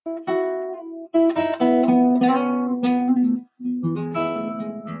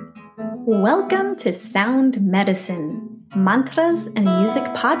Welcome to Sound Medicine, Mantras and Music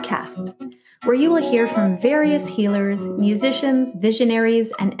Podcast, where you will hear from various healers, musicians,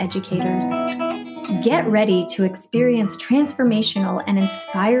 visionaries, and educators. Get ready to experience transformational and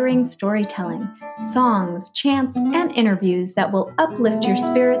inspiring storytelling, songs, chants, and interviews that will uplift your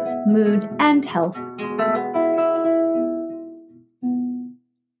spirits, mood, and health.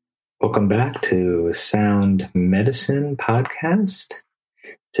 Welcome back to Sound Medicine Podcast.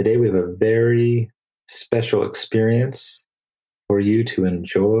 Today we have a very special experience for you to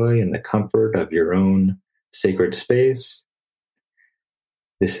enjoy in the comfort of your own sacred space.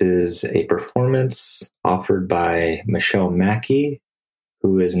 This is a performance offered by Michelle Mackey,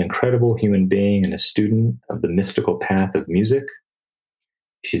 who is an incredible human being and a student of the mystical path of music.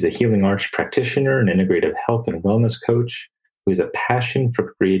 She's a healing arts practitioner and integrative health and wellness coach who has a passion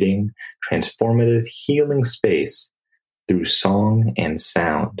for creating transformative healing space through song and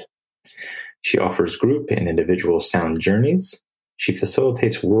sound. She offers group and individual sound journeys. She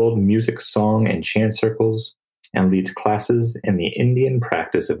facilitates world music, song, and chant circles and leads classes in the Indian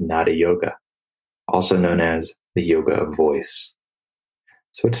practice of Nada Yoga, also known as the Yoga of Voice.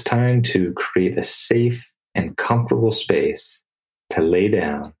 So it's time to create a safe and comfortable space to lay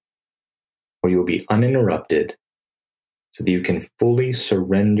down where you will be uninterrupted so that you can fully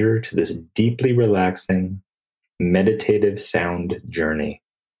surrender to this deeply relaxing, meditative sound journey.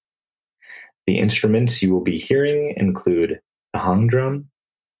 The instruments you will be hearing include the hang drum,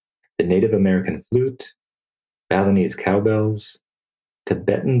 the Native American Flute, Balinese Cowbells,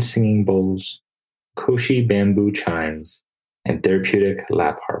 Tibetan Singing Bowls, Koshi Bamboo Chimes, and Therapeutic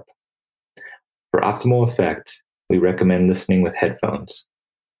Lap Harp. For optimal effect, we recommend listening with headphones.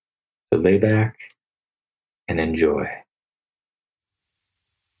 So lay back and enjoy.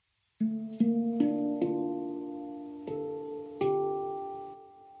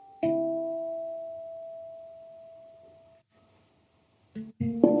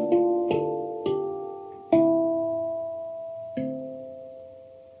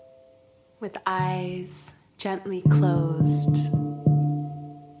 With eyes gently closed,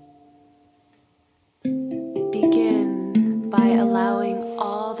 begin by allowing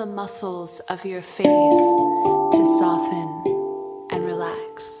all the muscles of your face to soften and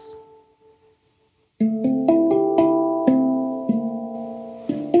relax.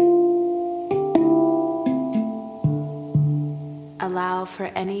 Allow for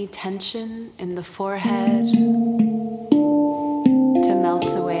any tension in the forehead to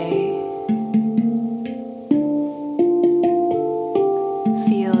melt away.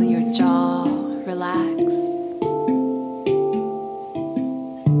 Feel your jaw relax.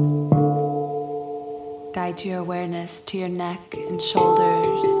 Guide your awareness to your neck and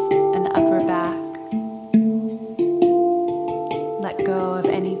shoulders and upper back. Let go of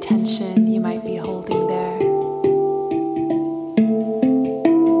any tension you might be holding there.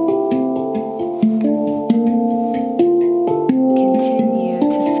 Continue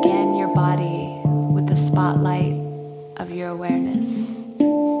to scan your body with the spotlight of your awareness.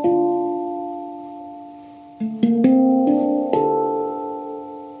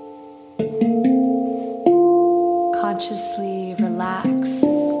 Consciously relax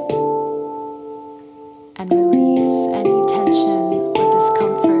and release any tension or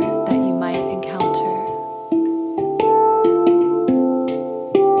discomfort that you might encounter.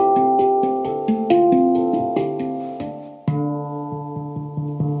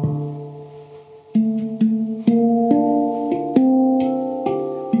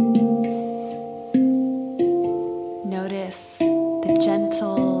 Notice the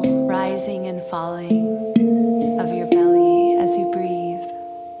gentle rising and falling of your belly as you breathe.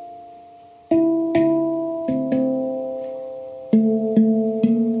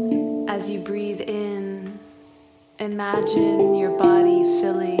 As you breathe in, imagine your body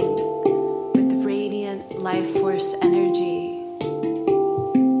filling with radiant life force energy.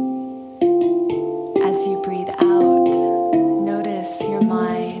 As you breathe out, notice your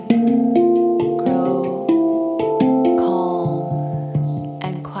mind grow calm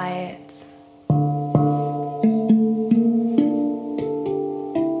and quiet.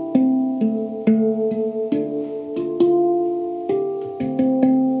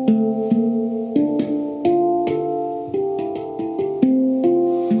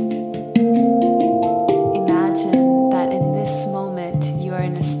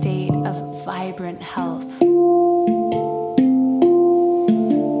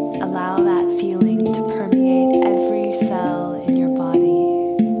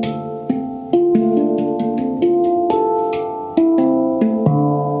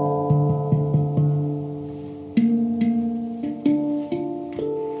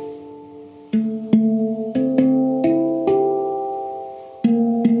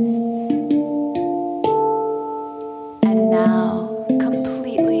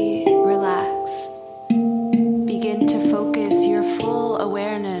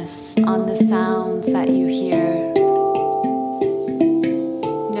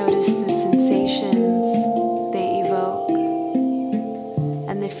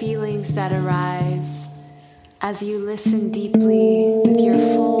 feelings that arise as you listen deeply with your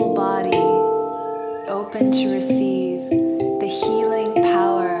full body open to receive the healing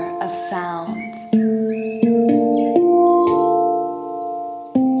power of sound.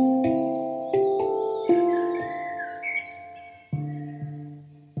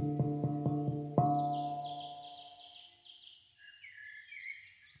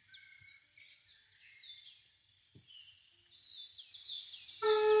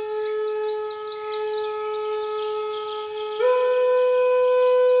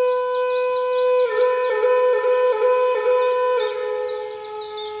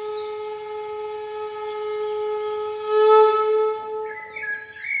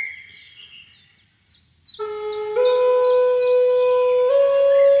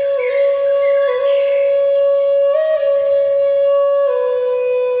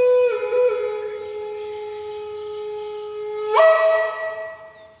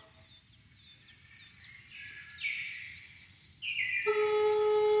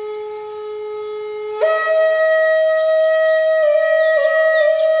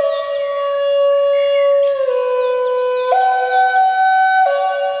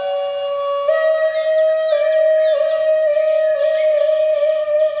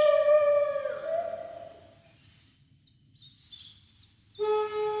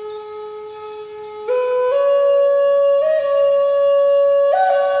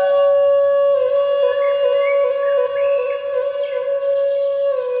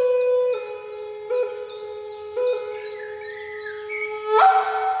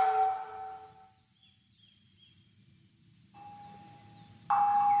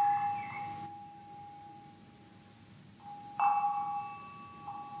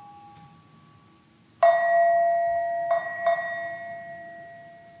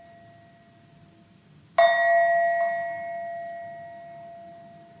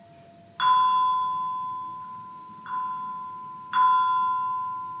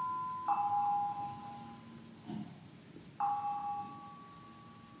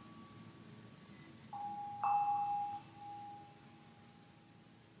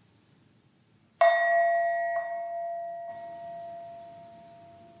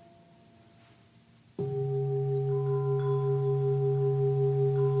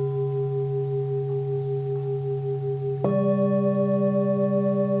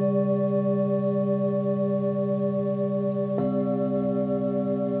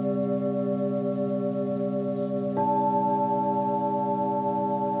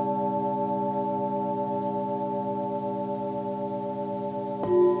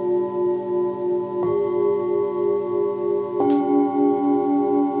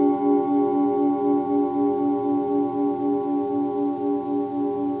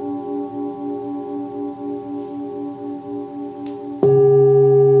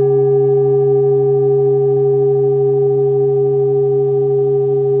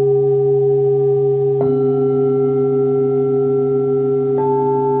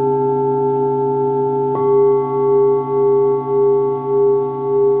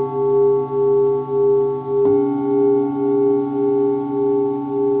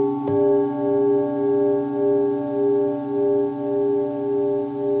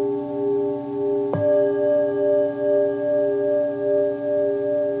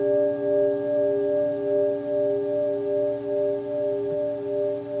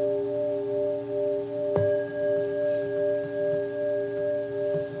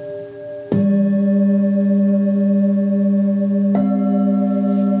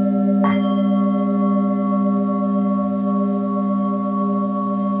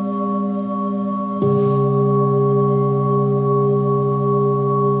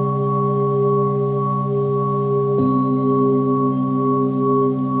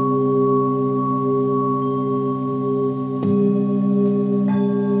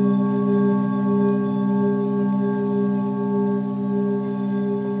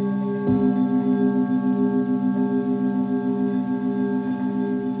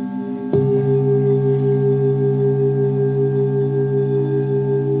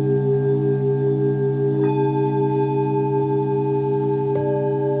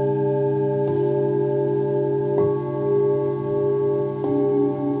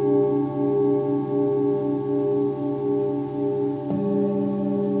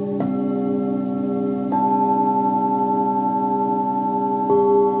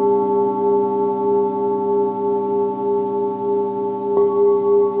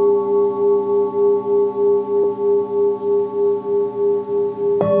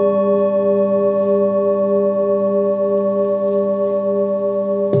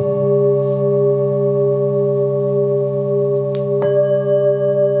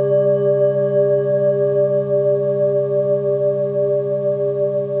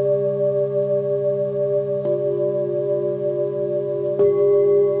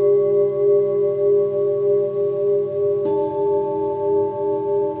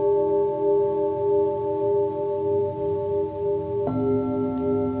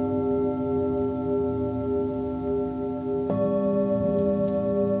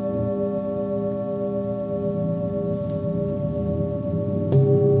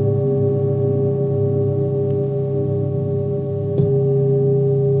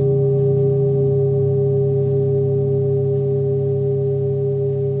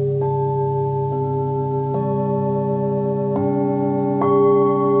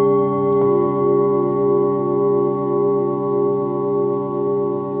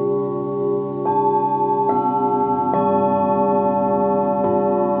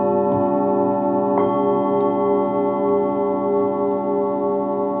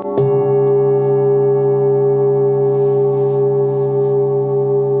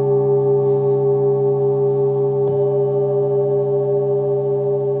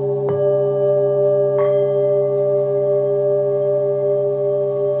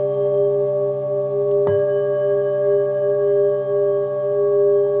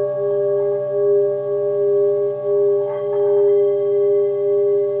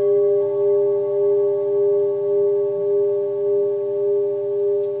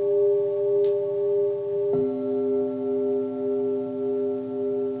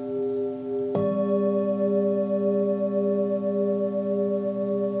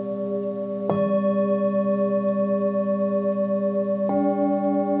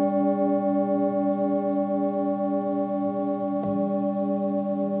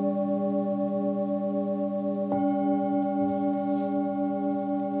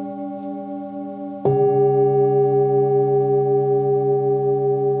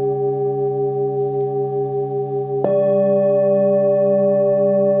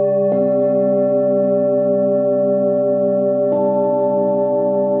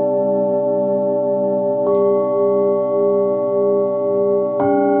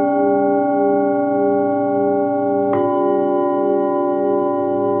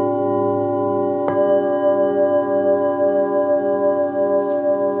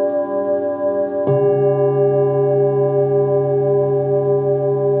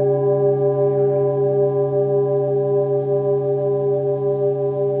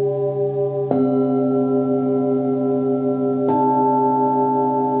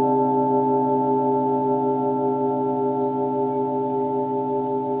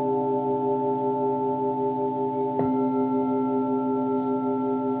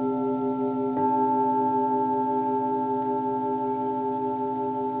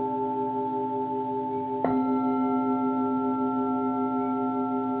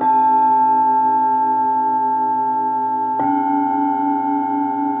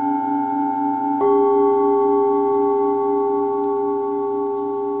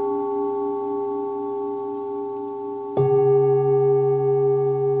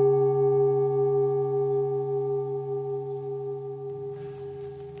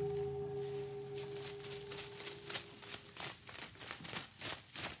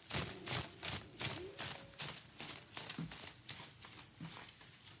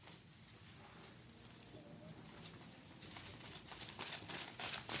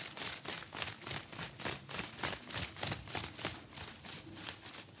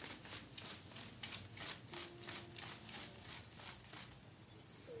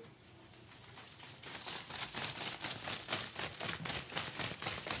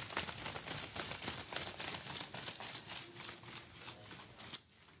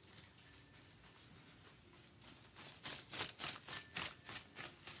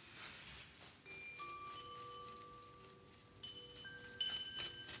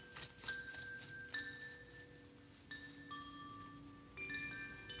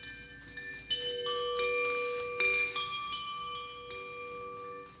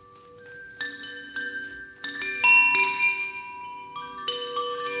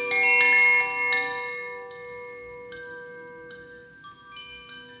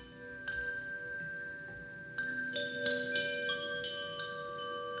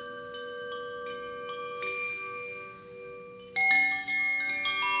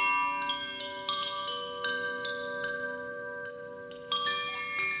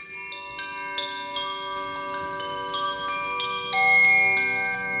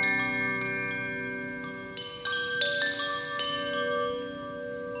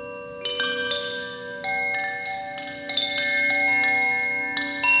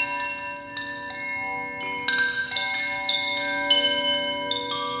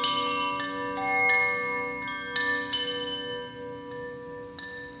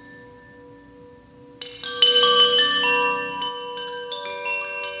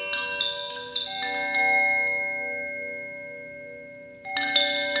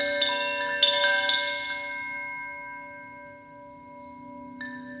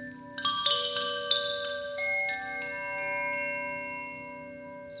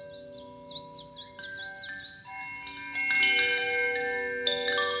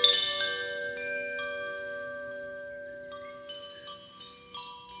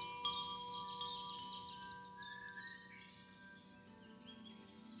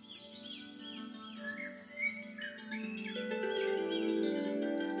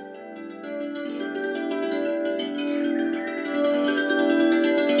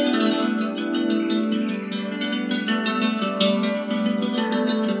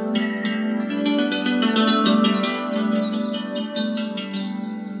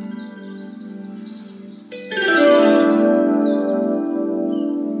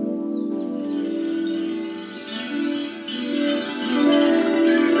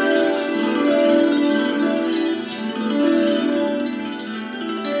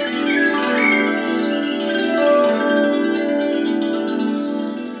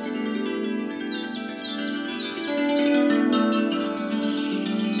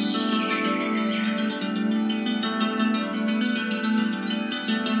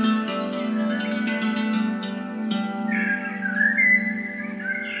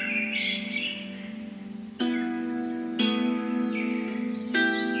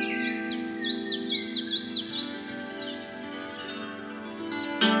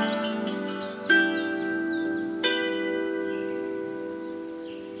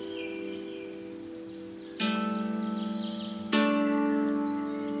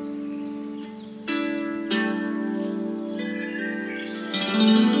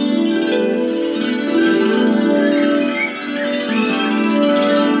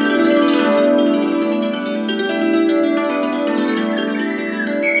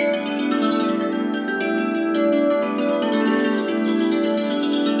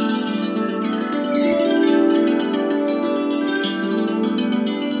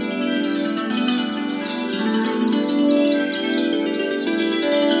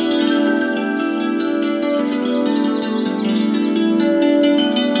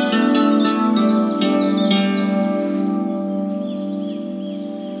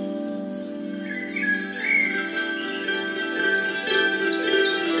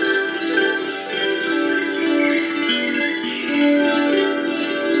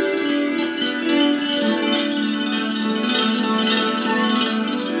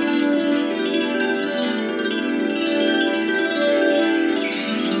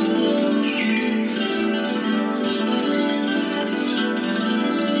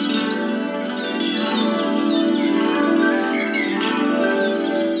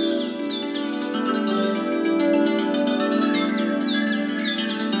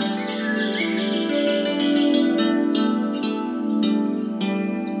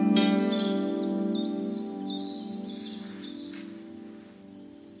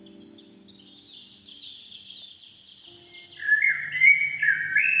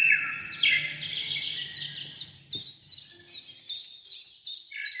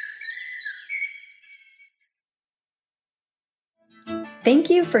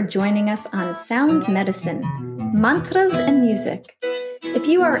 Thank you for joining us on Sound Medicine, Mantras and Music. If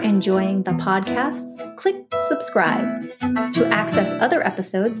you are enjoying the podcasts, click subscribe. To access other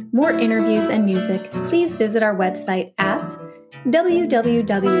episodes, more interviews, and music, please visit our website at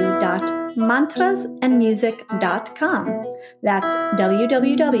www.mantrasandmusic.com. That's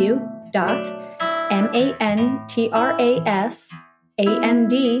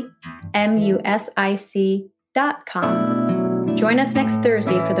www.mantrasandmusic.com. Join us next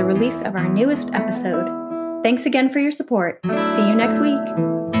Thursday for the release of our newest episode. Thanks again for your support. See you next week.